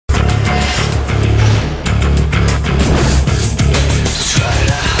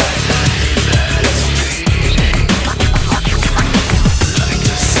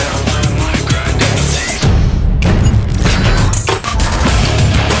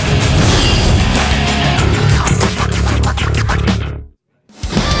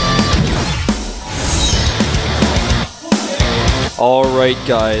Alright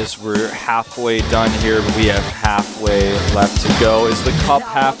guys, we're halfway done here, but we have halfway left to go. Is the cup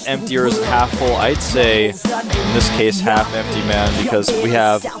half empty or is it half full? I'd say, in this case, half empty, man, because we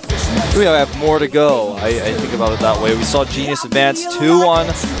have more to go. I think about it that way. We saw Genius advance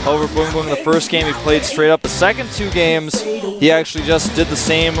 2-1 over Boom Boom in the first game. He played straight up. The second 2 games, he actually just did the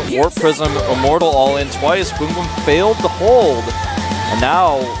same Warp Prism Immortal all-in twice. Boom Boom failed to hold, and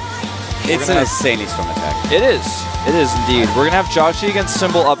now it's an insanely strong attack. It is. It is indeed. We're going to have jjakji against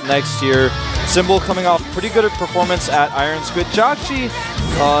Symbol up next here. Symbol coming off pretty good performance at Iron Squid. Jjakji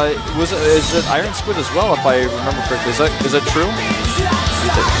is it Iron Squid as well, if I remember correctly. Is that true?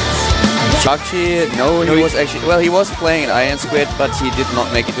 Jjakji, no, he was actually, well, he was playing at Iron Squid, but he did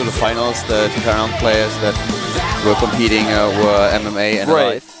not make it to the finals. The 2 current players that were competing were MMA and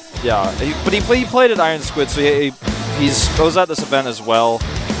right. Alive. Yeah, but he played at Iron Squid, so he was at this event as well.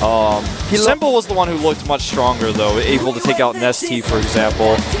 Symbol was the one who looked much stronger, though, able to take out Nestea, for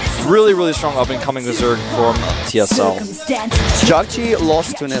example. Really, really strong up-and-coming Zerg from TSL. Jjakji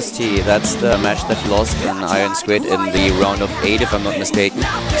lost to Nestea. That's the match that he lost in Iron Squid in the round of 8, if I'm not mistaken.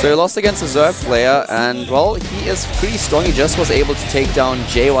 So he lost against a Zerg player, and, well, he is pretty strong. He just was able to take down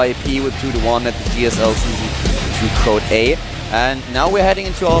JYP with 2-1 at the GSL Season 2 Code A. And now we're heading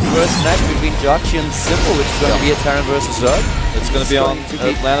into our first match between Jjakji and Symbol, which is going to be a Terran versus Zerg. It's going to be on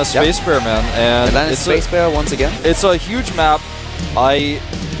Atlanta Space Bear, man. And Atlanta Space Bear once again. It's a huge map. I've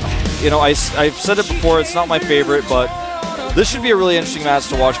said it before, it's not my favorite, but this should be a really interesting match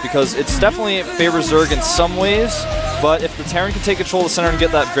to watch because it's definitely favors Zerg in some ways, but if the Terran can take control of the center and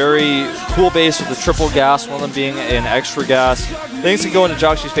get that very cool base with the triple gas, one of them being an extra gas, things can go into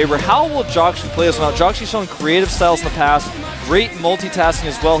Jjakji's favor. How will Jjakji play this one out? Jjakji's shown creative styles in the past, great multitasking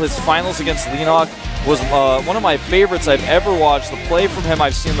as well. His finals against Lenok was one of my favorites I've ever watched. The play from him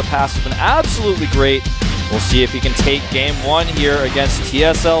I've seen in the past has been absolutely great. We'll see if he can take game 1 here against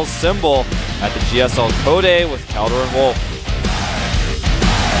TSL Symbol at the GSL Code A with Calder and Wolf.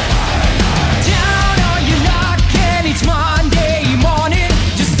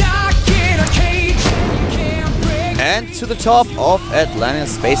 And to the top of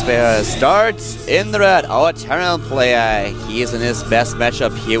Atlantis Space Bear starts in the red, our Terran player. He is in his best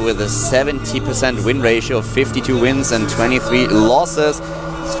matchup here with a 70% win ratio, 52 wins and 23 losses.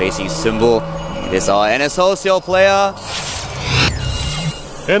 He's facing Symbol. It is our NS Social player.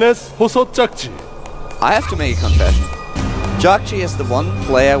 NS jjakji. I have to make a confession. Jjakji is the one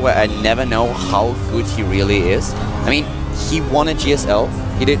player where I never know how good he really is. I mean, he won a GSL,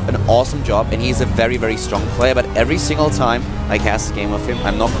 he did an awesome job, and he's a very, very strong player, but every single time I cast a game of him,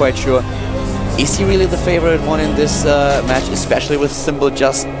 I'm not quite sure, is he really the favorite one in this match, especially with Symbol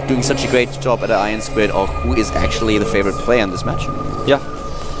just doing such a great job at Iron Squid, or who is actually the favorite player in this match? Yeah.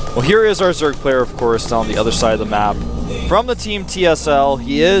 Well, here is our Zerg player, of course, on the other side of the map. From the team TSL,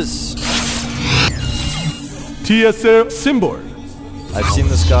 he is TSL Symbol. I've seen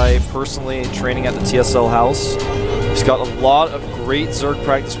this guy personally training at the TSL house. He's got a lot of great Zerg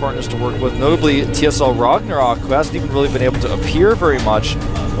practice partners to work with, notably TSL Ragnarok, who hasn't even really been able to appear very much.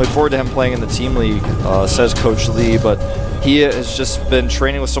 Look forward to him playing in the team league, says Coach Lee, but he has just been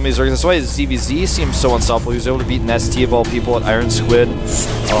training with so many Zergs. That's why his ZVZ seems so unstoppable. He was able to beat Nestea of all people at Iron Squid.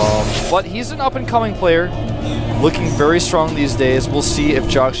 But he's an up-and-coming player, looking very strong these days. We'll see if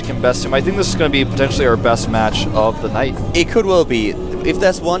Jjakji can best him. I think this is going to be potentially our best match of the night. It could well be. If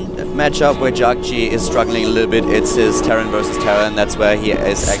there's one matchup where Jjakji is struggling a little bit, it's his Terran versus Terran. That's where he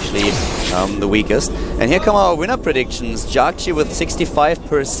is actually the weakest. And here come our winner predictions. Jjakji with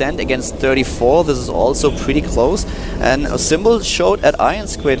 65% against 34. This is also pretty close. And Symbol showed at Iron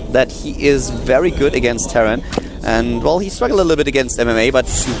Squid that he is very good against Terran. And, well, he struggled a little bit against MMA, but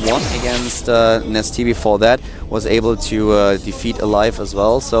he won against Nestea before that, was able to defeat Alive as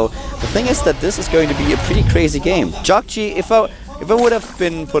well. So the thing is that this is going to be a pretty crazy game. Jjakji, if I would have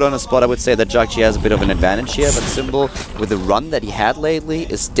been put on a spot, I would say that Jjakji has a bit of an advantage here, but Symbol, with the run that he had lately,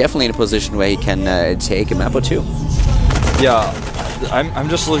 is definitely in a position where he can take a map or two. Yeah, I'm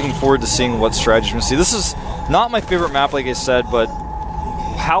just looking forward to seeing what strategy we see. This is not my favorite map, like I said, but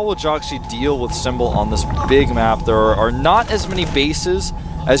how will Jjakji deal with Symbol on this big map? There are not as many bases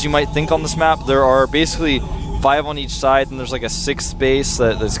as you might think on this map. There are basically 5 on each side, and there's like a 6th base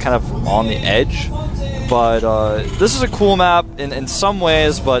that's kind of on the edge. But this is a cool map in some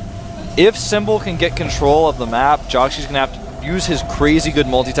ways, but if Symbol can get control of the map, Jjakji's going to have to use his crazy good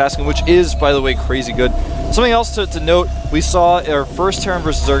multitasking, which is, by the way, crazy good. Something else to note, we saw our first Terran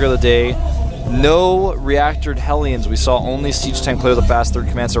versus Zerg of the day. No reactored Hellions. We saw only Siege Tank play with a fast 3rd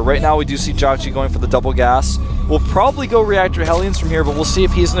command. So right now we do see Jjakji going for the double gas. We'll probably go reactor Hellions from here, but we'll see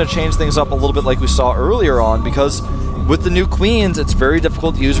if he's going to change things up a little bit like we saw earlier on, because with the new Queens, it's very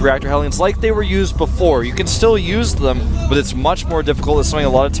difficult to use Reactor Hellions like they were used before. You can still use them, but it's much more difficult. It's something a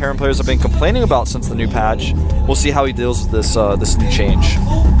lot of Terran players have been complaining about since the new patch. We'll see how he deals with this this new change.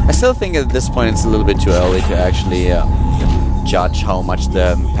 I still think at this point it's a little bit too early to actually judge how much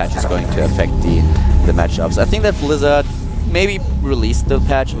the patch is going to affect the matchups. I think that Blizzard maybe released the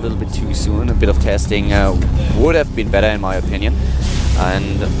patch a little bit too soon. A bit of testing would have been better in my opinion.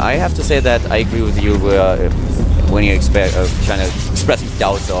 And I have to say that I agree with you when you're trying to expressing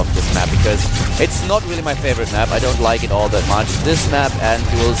doubts of this map, because it's not really my favorite map. I don't like it all that much. This map and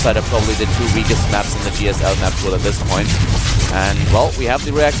Dual Side are probably the two weakest maps in the GSL map pool at this point. And well, we have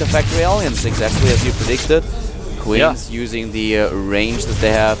the Reactor Factory Aliens, exactly as you predicted. Queens using the range that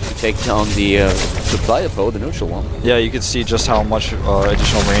they have to take down the supply depot, the neutral one. Yeah, you can see just how much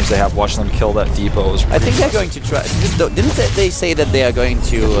additional range they have. Watching them kill that depot is I think they're going to try. Didn't they say that they are going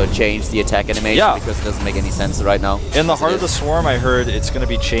to change the attack animation because it doesn't make any sense right now? In the Heart of the Swarm, I heard it's going to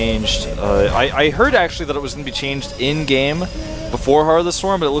be changed. I heard actually that it was going to be changed in-game before Heart of the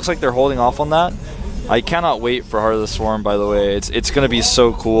Swarm, but it looks like they're holding off on that. I cannot wait for Heart of the Swarm, by the way. It's going to be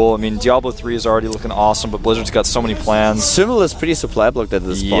so cool. I mean, Diablo 3 is already looking awesome, but Blizzard's got so many plans. Symbol is pretty supply blocked at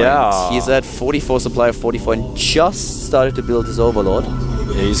this point. Yeah. He's at 44 supply, 44, and just started to build his Overlord.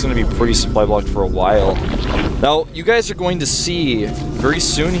 Yeah, he's going to be pretty supply blocked for a while. Now, you guys are going to see very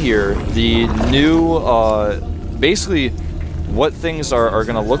soon here the new, basically, what things are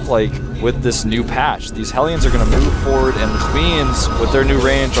going to look like with this new patch. These Hellions are going to move forward, and the Queens, with their new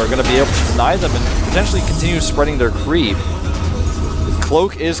range, are going to be able to deny them and potentially continue spreading their creep.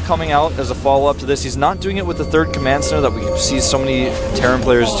 Cloak is coming out as a follow-up to this. He's not doing it with the third command center that we see so many Terran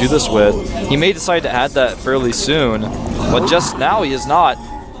players do this with. He may decide to add that fairly soon, but just now he is not.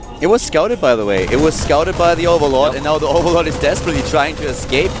 It was scouted, by the way. It was scouted by the Overlord, and now the Overlord is desperately trying to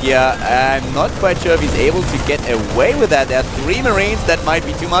escape here. I'm not quite sure if he's able to get away with that. There are 3 Marines. That might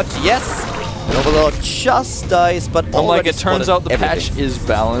be too much. Yes! The Overlord just dies, but like it turns out the patch is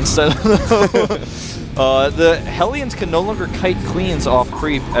balanced. I don't know. The Hellions can no longer kite Queens off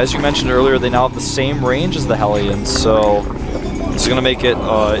creep. As you mentioned earlier, they now have the same range as the Hellions, so it's going to make it...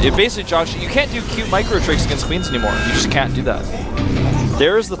 it basically, Josh, you can't do cute micro tricks against Queens anymore. You just can't do that.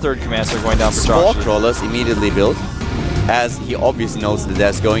 There's the third command center going down for Spore Jjakji. Crawlers immediately built, as he obviously knows that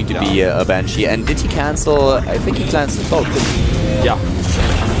there's going to be a Banshee. And did he cancel? I think he canceled both, didn't he? Yeah.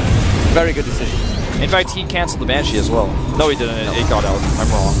 Very good decision. In fact, he canceled the Banshee as well. No, he didn't. It got out. I'm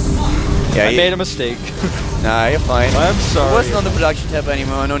wrong. Yeah, I made a mistake. Nah, you're fine. I'm sorry. He wasn't on the production tab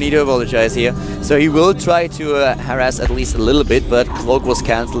anymore. No need to apologize here. So he will try to harass at least a little bit, but Cloak was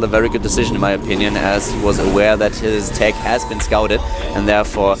cancelled. A very good decision, in my opinion, as he was aware that his tech has been scouted, and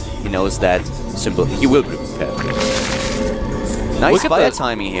therefore he knows that he will be prepared. Nice fire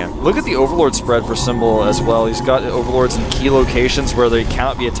timing here. Look at the Overlord spread for Symbol as well. He's got Overlords in key locations where they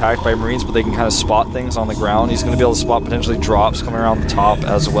cannot be attacked by Marines, but they can kind of spot things on the ground. He's going to be able to spot potentially drops coming around the top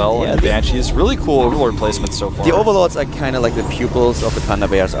as well. Yeah, and Banshees. Really cool Overlord placement so far. The Overlords are kind of like the pupils of the Panda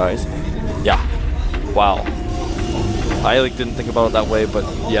Bear's eyes. Yeah. Wow. I didn't think about it that way, but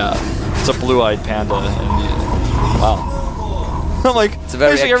yeah. It's a blue-eyed panda. And wow. I'm like, it's a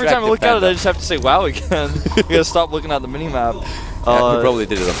very every time I look at it, I just have to say wow again. You gotta stop looking at the mini-map. Yeah, he probably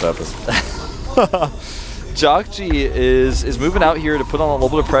did it on purpose. Jjakji is moving out here to put on a little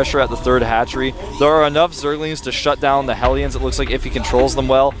bit of pressure at the third hatchery. There are enough Zerglings to shut down the Hellions, it looks like, if he controls them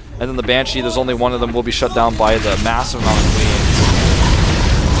well. And then the Banshee, there's only one of them, will be shut down by the massive amount of Queens.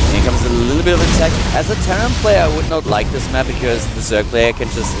 Here comes a little bit of attack. As a Terran player, I would not like this map because the Zerg player can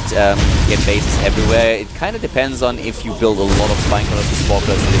just get bases everywhere. It kind of depends on if you build a lot of Spine Crawlers and Spore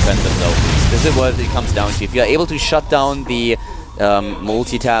Crawlers to defend them, though. This is what it comes down to. If you're able to shut down the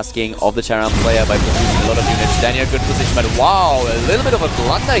multitasking of the Terran player by producing a lot of units, then you're in a good position. But wow, a little bit of a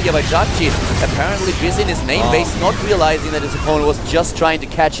blunder here by Jjakji. Apparently busy in his main base, not realizing that his opponent was just trying to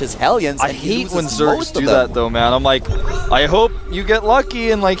catch his Hellions. I hate when Zergs do that though, man. I'm like, I hope you get lucky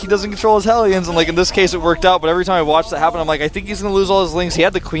and he doesn't control his Hellions, and in this case it worked out, but every time I watch that happen, I'm like, I think he's going to lose all his links. He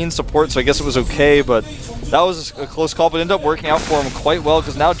had the Queen support, so I guess it was okay, but that was a close call, but it ended up working out for him quite well,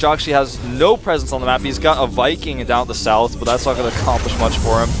 because now Jjakji has no presence on the map. He's got a Viking down at the south, but that's not going to accomplish much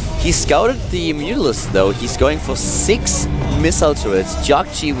for him. He scouted the Mutalisk, though. He's going for 6 missile turrets.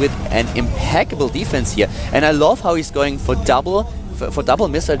 Jjakji with an impeccable defense here. And I love how he's going for double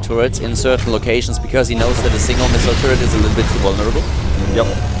missile turrets in certain locations, because he knows that a single missile turret is a little bit too vulnerable. Yep.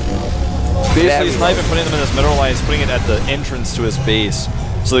 Basically, he's not even putting them in his middle line, he's putting it at the entrance to his base.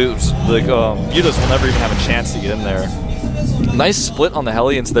 So the Mutas will never even have a chance to get in there. Nice split on the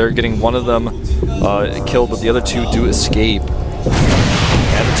Hellions there, getting one of them killed, but the other two do escape.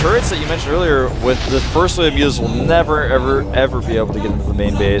 And the turrets that you mentioned earlier, with the first wave of mutas, will never, ever be able to get into the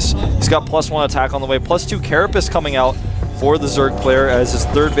main base. He's got +1 attack on the way, +2 Carapace coming out for the Zerg player as his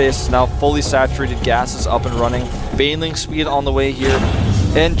third base is now fully saturated, gas is up and running, Baneling speed on the way here.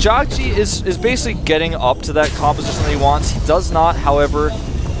 And jjakji is basically getting up to that composition that he wants. He does not, however,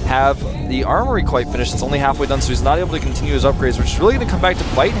 have the armory quite finished. It's only halfway done, so he's not able to continue his upgrades, which is really going to come back to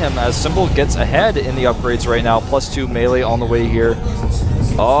bite him as Symbol gets ahead in the upgrades right now. +2 melee on the way here.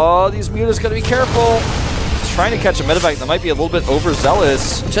 Oh, these mutas got to be careful. He's trying to catch a medevac that might be a little bit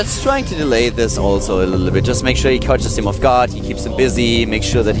overzealous. Just trying to delay this also a little bit. Just make sure he catches him off guard, he keeps him busy, make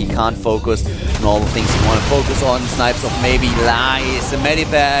sure that he can't focus on all the things he want to focus on. Snipes off maybe Lies, a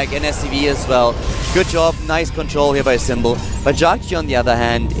medevac, an SCV as well. Good job, nice control here by Symbol. But jjakji, on the other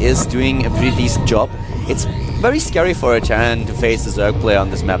hand, is doing a pretty decent job. It's very scary for a Terran to face the Zerg player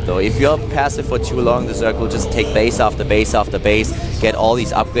on this map though. If you're passive for too long, the Zerg will just take base after base after base, get all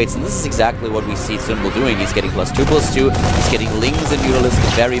these upgrades, and this is exactly what we see Symbol doing. He's getting +2/+2, he's getting Lings and Mutalisk,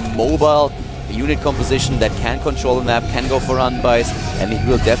 very mobile unit composition that can control the map, can go for run-bys, and he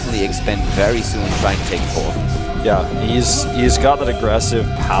will definitely expand very soon trying to take fourth. Yeah, he's got that aggressive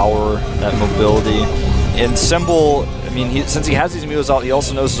power, that mobility. And Symbol, I mean, since he has these mutas out, he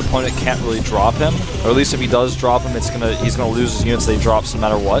also knows his opponent can't really drop him. Or at least if he does drop him, he's gonna lose his units that he drops no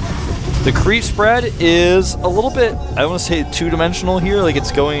matter what. The creep spread is a little bit, I don't want to say two-dimensional here, like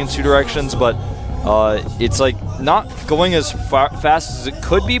it's going in two directions, but it's like not going as fast as it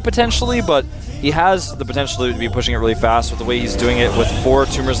could be potentially, but he has the potential to be pushing it really fast with the way he's doing it with 4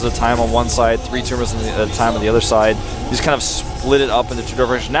 tumors at a time on one side, 3 tumors at a time on the other side. He's kind of split it up into two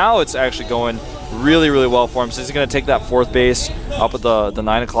directions. Now it's actually going really, really well for him. So he's going to take that fourth base up at the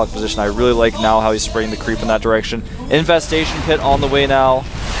 9 o'clock position. I really like now how he's spreading the creep in that direction. Infestation pit on the way now.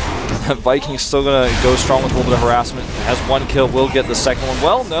 Vikings still going to go strong with a little bit of harassment. Has 1 kill, will get the second one.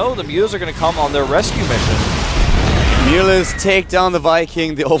 Well, no, the mutas are going to come on their rescue mission. Mulas take down the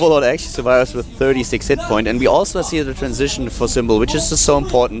Viking. The Overlord actually survives with 36 hit point, and we also see the transition for Symbol, which is just so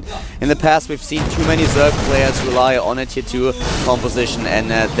important. In the past, we've seen too many Zerg players rely on a tier 2 composition and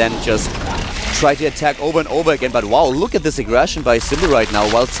then just try to attack over and over again. But wow, look at this aggression by Symbol right now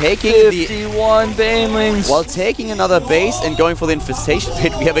while taking 51 Banelings. While taking another base and going for the infestation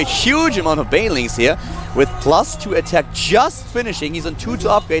pit. We have a huge amount of Banelings here with +2 attack just finishing. He's on 2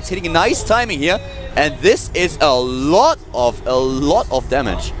 upgrades, hitting a nice timing here. And this is a lot of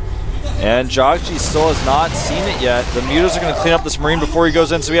damage. And jjakji still has not seen it yet. The mutas are going to clean up this Marine before he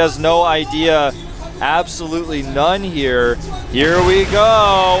goes in, so he has no idea. Absolutely none here. Here we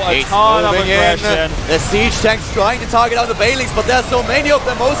go. A ton of aggression. The siege tanks trying to target out the Banelings, but there's so many of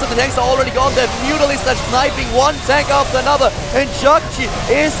them. Most of the tanks are already gone. The Mutalists are sniping one tank after another. And jjakji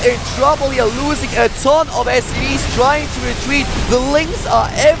is in trouble here, losing a ton of SCVs, trying to retreat. The Lings are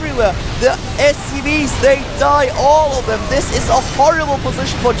everywhere. The SCVs, they die, all of them. This is a horrible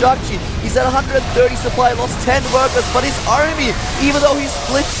position for jjakji. He's at 130 supply, lost 10 workers, but his army, even though he's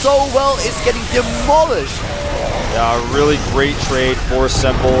split so well, is getting demolished. Yeah, a really great trade for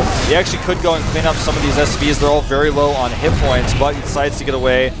Symbol. He actually could go and clean up some of these SCVs. They're all very low on hit points, but he decides to get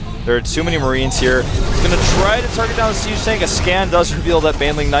away. There are too many Marines here. He's going to try to target down the siege tank. A scan does reveal that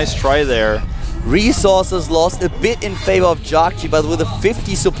Baneling. Nice try there. Resources lost a bit in favor of jjakji, but with a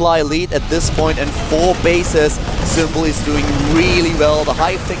 50 supply lead at this point and 4 bases, Symbol is doing really well. The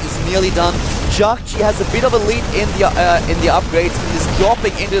hive tech is nearly done. jjakji has a bit of a lead in the upgrades. He is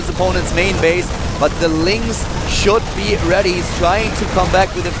dropping into his opponent's main base, but the Lings should be ready. He's trying to come back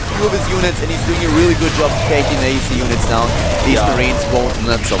with a few of his units, and he's doing a really good job taking these units down. These Marines won't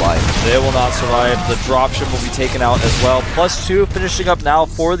not survive. They will not survive. The dropship will be taken out as well. +2 finishing up now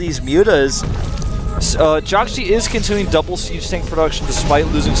for these mutas. jjakji is continuing double siege tank production despite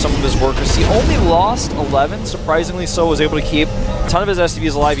losing some of his workers. He only lost 11, surprisingly so, was able to keep a ton of his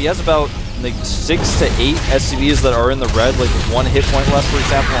SCVs alive. He has about like 6 to 8 SCVs that are in the red, like with 1 hit point left, for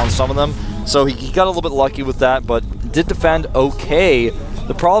example, on some of them. So he got a little bit lucky with that, but did defend okay.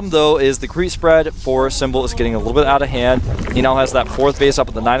 The problem, though, is the creep spread for Symbol is getting a little bit out of hand. He now has that 4th base up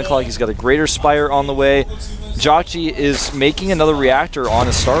at the 9 o'clock. He's got a Greater Spire on the way. jjakji is making another reactor on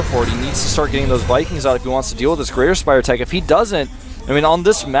his starport. He needs to start getting those Vikings out if he wants to deal with this Greater Spire tech. If he doesn't, I mean, on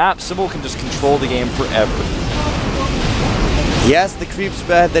this map, Symbol can just control the game forever. He has the creep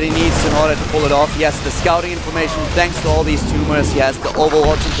spread that he needs in order to pull it off. He has the scouting information thanks to all these tumors. He has the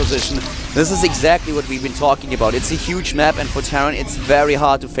overwatching position. This is exactly what we've been talking about. It's a huge map, and for Terran, it's very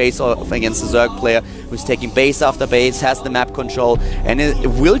hard to face off against a Zerg player who's taking base after base, has the map control, and it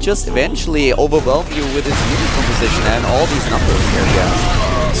will just eventually overwhelm you with his unit composition and all these numbers here he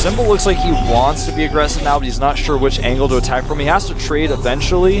has. Symbol looks like he wants to be aggressive now, but he's not sure which angle to attack from. He has to trade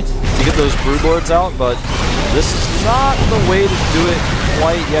eventually to get those Broodlords out, but this is not the way to do it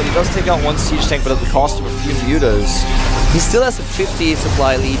quite yet. He does take out one Siege Tank, but at the cost of a few mutas. He still has a 50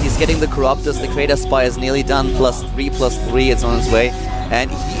 supply lead. He's getting the Corruptors. The Crater Spy is nearly done. +3/+3. It's on its way. And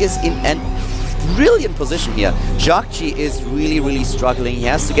he is in an brilliant position here. jjakji is really struggling. He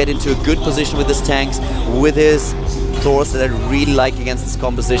has to get into a good position with his tanks, with his Thors that I really like against this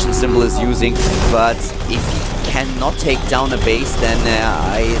composition Symbol is using. But if he cannot take down a base, then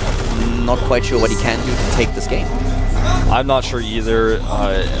I'm not quite sure what he can do to take this game. I'm not sure either.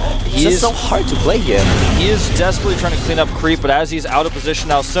 It's just so hard to play here. He is desperately trying to clean up creep, but as he's out of position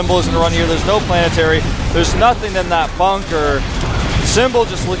now, Symbol is going to run here. There's no planetary. There's nothing in that bunker. Symbol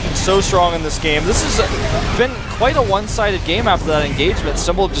just looking so strong in this game. This has been quite a one-sided game after that engagement.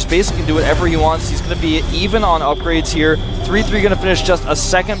 Symbol just basically can do whatever he wants. He's going to be even on upgrades here. 3-3 going to finish just a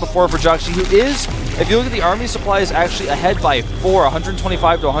second before for jjakji, who is, if you look at the army supply, is actually ahead by 4,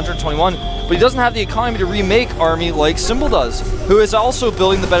 125 to 121. But he doesn't have the economy to remake army like Symbol does, who is also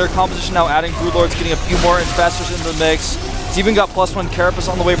building the better composition now, adding Broodlords, getting a few more Infestors into the mix. He's even got +1 Carapace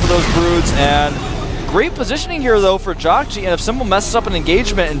on the way for those Broods, and great positioning here, though, for jjakji, and if Symbol messes up an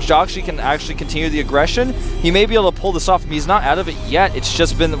engagement and jjakji can actually continue the aggression, he may be able to pull this off. He's not out of it yet. It's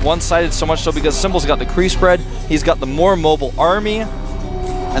just been one-sided so much so because Symbol's got the creep spread, he's got the more mobile army.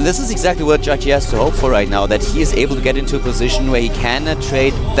 And this is exactly what jjakji has to hope for right now, that he is able to get into a position where he can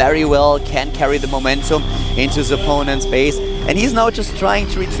trade very well, can carry the momentum into his opponent's base, and he's now just trying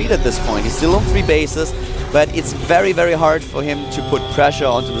to retreat at this point. He's still on 3 bases, but it's very hard for him to put pressure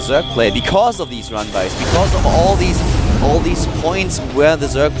onto the Zerg player because of these run-bys, because of all these points where the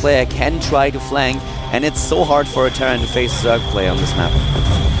Zerg player can try to flank, and it's so hard for a Terran to face a Zerg player on this map.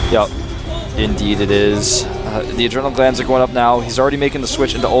 Yep, indeed it is. The adrenal glands are going up now. He's already making the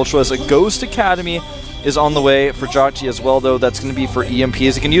switch into Ultras. A Ghost Academy is on the way for jjakji as well, though. That's going to be for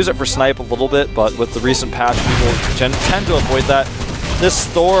EMPs. He can use it for snipe a little bit, but with the recent patch, people tend to avoid that. This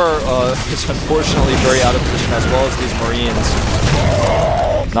Thor is unfortunately very out of position, as well as these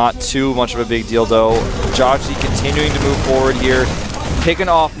Marines. Not too much of a big deal, though. jjakji continuing to move forward here, picking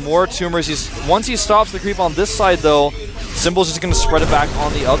off more tumors. Once he stops the creep on this side, though, Symbol's just going to spread it back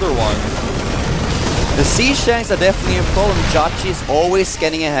on the other one. The siege tanks are definitely a problem. jjakji is always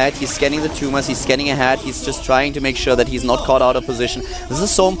scanning ahead. He's scanning the tumors, he's scanning ahead. He's just trying to make sure that he's not caught out of position. This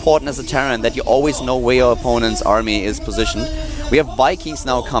is so important as a Terran, that you always know where your opponent's army is positioned. We have Vikings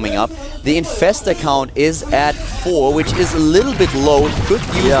now coming up. The Infestor count is at 4, which is a little bit low. He could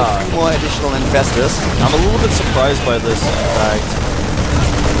use a few more additional Infestors. I'm a little bit surprised by this, in fact.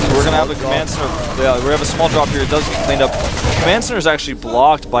 We're going to have a Command Center. Yeah, we have a small drop here. It does get cleaned up. Command Center is actually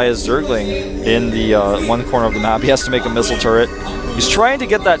blocked by a Zergling in the one corner of the map. He has to make a missile turret. He's trying to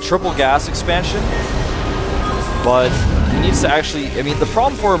get that triple gas expansion, but he needs to actually... I mean, the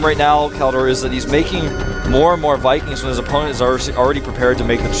problem for him right now, Kaldor, is that he's making more and more Vikings when his opponent is already prepared to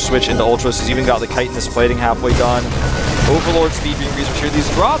make the switch into Ultras. He's even got the Chitinous plating halfway done. Overlord speed being researched here. These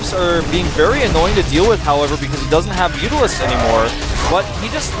drops are being very annoying to deal with, however, because he doesn't have Mutalisks anymore. But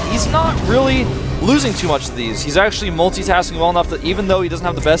he's not really losing too much of these. He's actually multitasking well enough that even though he doesn't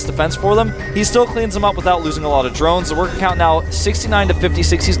have the best defense for them, he still cleans them up without losing a lot of drones. The worker count now 69 to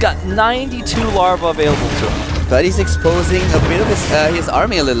 56. He's got 92 larvae available to him. But he's exposing a bit of his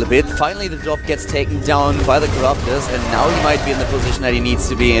army a little bit. Finally, the drop gets taken down by the Corruptors, and now he might be in the position that he needs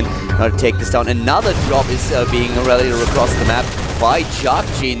to be in to take this down. Another drop is being rallied across the map by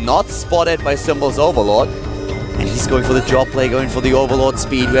jjakji, not spotted by Symbol's Overlord. And he's going for the drop play, going for the Overlord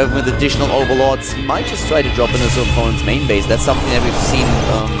speed. We have with additional Overlords. He might just try to drop in his opponent's main base. That's something that we've seen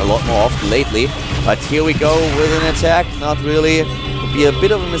a lot more often lately. But here we go with an attack. Not really. Would be a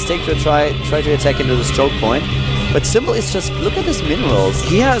bit of a mistake to try to attack into this choke point. But Symbol is just, look at his minerals.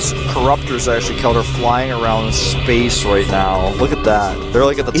 He has Corruptors actually, Kaldor, flying around space right now. Look at that. They're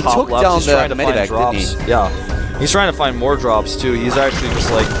like at the top left. He's trying to find drops. Yeah. He's trying to find more drops too. He's actually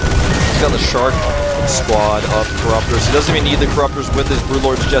just like, he's got the Shark squad of Corruptors. He doesn't even need the Corruptors with his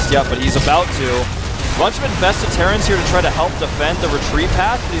Broodlords just yet, but he's about to. A bunch of infested Terrans here to try to help defend the retreat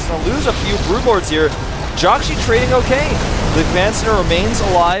path, but he's going to lose a few Broodlords here. jjakji trading okay. The Command Center remains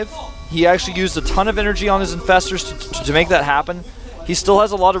alive. He actually used a ton of energy on his Infestors to make that happen. He still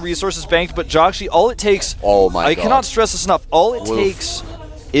has a lot of resources banked, but jjakji, all it takes... Oh my God. I cannot stress this enough. All it takes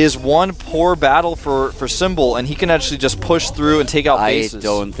is one poor battle for Symbol, and he can actually just push through and take out bases. I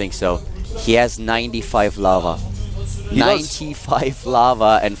don't think so. He has 95 lava. 95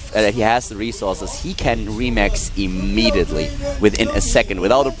 lava, and he has the resources. He can remax immediately within a second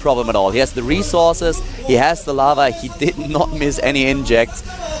without a problem at all. He has the resources, he has the lava, he did not miss any injects.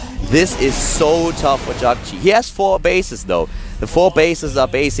 This is so tough for jjakji. He has 4 bases though. The 4 bases are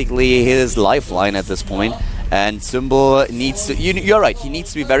basically his lifeline at this point. And Symbol needs to, you're right, he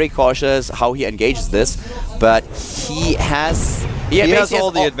needs to be very cautious how he engages this, but he has all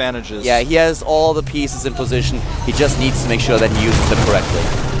the advantages. Yeah, he has all the pieces in position. He just needs to make sure that he uses them correctly.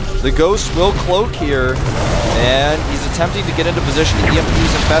 The Ghost will cloak here, and he's attempting to get into position to EMP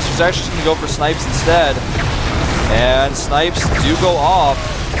these infestors. He's actually going to go for snipes instead, and snipes do go off.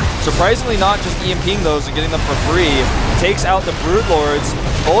 Surprisingly not just EMPing those and getting them for free. Takes out the Broodlords.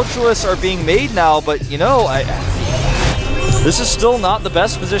 Ultralists are being made now, but you know, this is still not the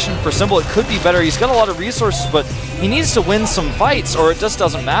best position for Symbol. It could be better. He's got a lot of resources, but he needs to win some fights or it just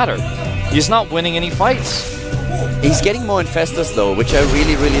doesn't matter. He's not winning any fights. He's getting more Infestors though, which I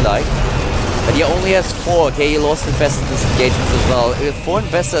really, really like. But he only has 4. Okay, he lost Infested disengagements as well. 4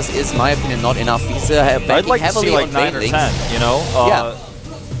 Infestors is, in my opinion, not enough. He's I'd like to see like 9 or 10, you know? Yeah.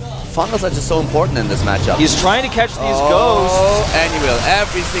 Fungus are just so important in this matchup. He's trying to catch these ghosts. And he will.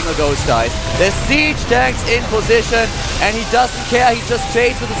 Every single ghost dies. The siege tanks in position, and he doesn't care. He just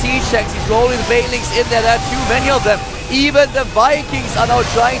trades with the siege tanks. He's rolling the Banelings in there. There are too many of them. Even the Vikings are now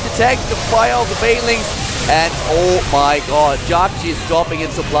trying to tank the fire of the Banelings. And oh my god, jjakji is dropping in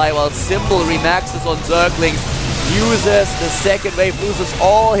supply while Symbol remaxes on Zerglings. Uses the second wave, loses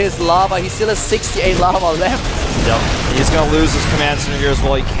all his lava. He still has 68 lava left. Yep. He's going to lose his command center here as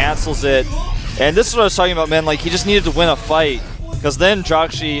well. He cancels it. And this is what I was talking about, man. Like, he just needed to win a fight. Because then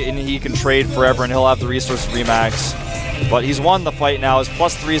jjakji, and he can trade forever, and he'll have the resource to remax. But he's won the fight now. His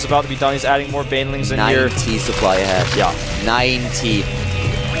 +3 is about to be done. He's adding more Banelings in 90 here. 90 supply ahead. Yeah. 90.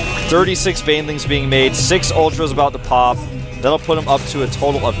 36 Banelings being made. 6 Ultras about to pop. That'll put him up to a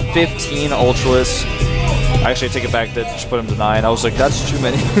total of 15 Ultras. Actually, I take it back. That just put him to 9. I was like, that's too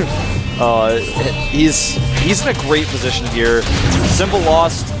many. He's in a great position here. Symbol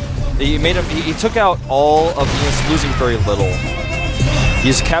lost. He took out all of his, losing very little.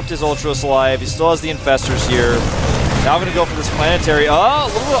 He's kept his Ultras alive. He still has the Infestors here. Now I'm going to go for this Planetary. Oh, a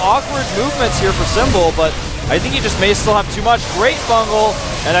little bit of awkward movements here for Symbol, but I think he just may still have too much. Great bungle,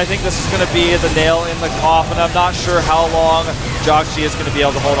 and I think this is going to be the nail in the coffin. I'm not sure how long jjakji is going to be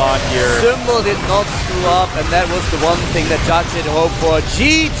able to hold on here. Symbol did not screw up, and that was the one thing that jjakji had hoped for.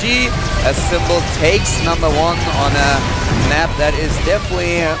 GG, as Symbol takes #1 on a map that is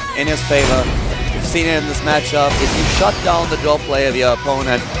definitely in his favor. We've seen it in this matchup. If you shut down the draw play of your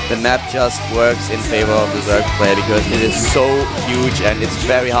opponent, the map just works in favor of the Zerg player because it is so huge and it's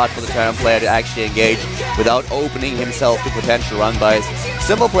very hard for the Terran player to actually engage without opening himself to potential run-bys.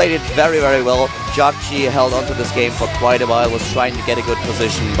 Symbol played it very, very well. jjakji held onto this game for quite a while, was trying to get a good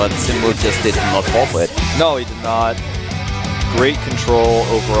position, but Symbol just did not fall for it. No, he did not. Great control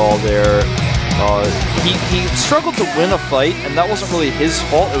overall there. He struggled to win a fight, and that wasn't really his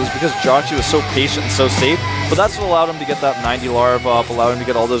fault. It was because jjakji was so patient and so safe. But that's what allowed him to get that 90 larva up, allowed him to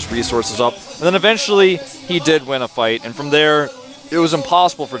get all those resources up. And then eventually, he did win a fight. And from there, it was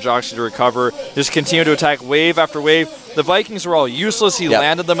impossible for jjakji to recover. Just continue to attack wave after wave. The Vikings were all useless. He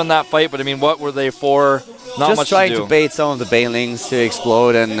landed them in that fight, but I mean, what were they for? Not just much trying to do. to bait some of the Banelings to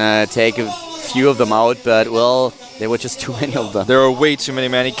explode and take a few of them out, but well, there were just too many of them. There were way too many,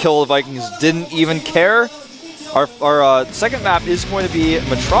 man. He killed the Vikings, didn't even care. Our second map is going to be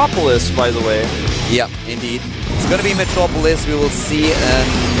Metropolis, by the way. Yeah, indeed. It's going to be Metropolis. We will see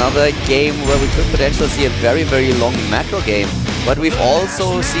another game where we could potentially see a very, very long macro game. But we've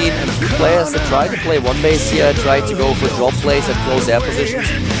also seen a few players that try to play one base here, try to go for drop plays at close air positions.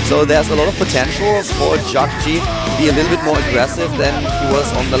 So there's a lot of potential for jjakji to be a little bit more aggressive than he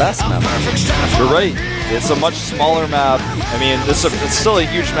was on the last map. You're right. It's a much smaller map. I mean, it's still a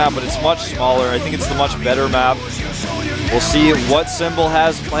huge map, but it's much smaller. I think it's the much better map. We'll see what Symbol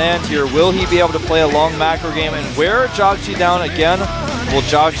has planned here. Will he be able to play a long macro game and wear jjakji down again? Will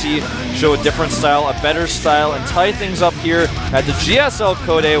jjakji show a different style, a better style, and tie things up here at the GSL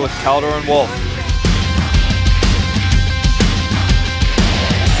Code with Caldor and Wolf?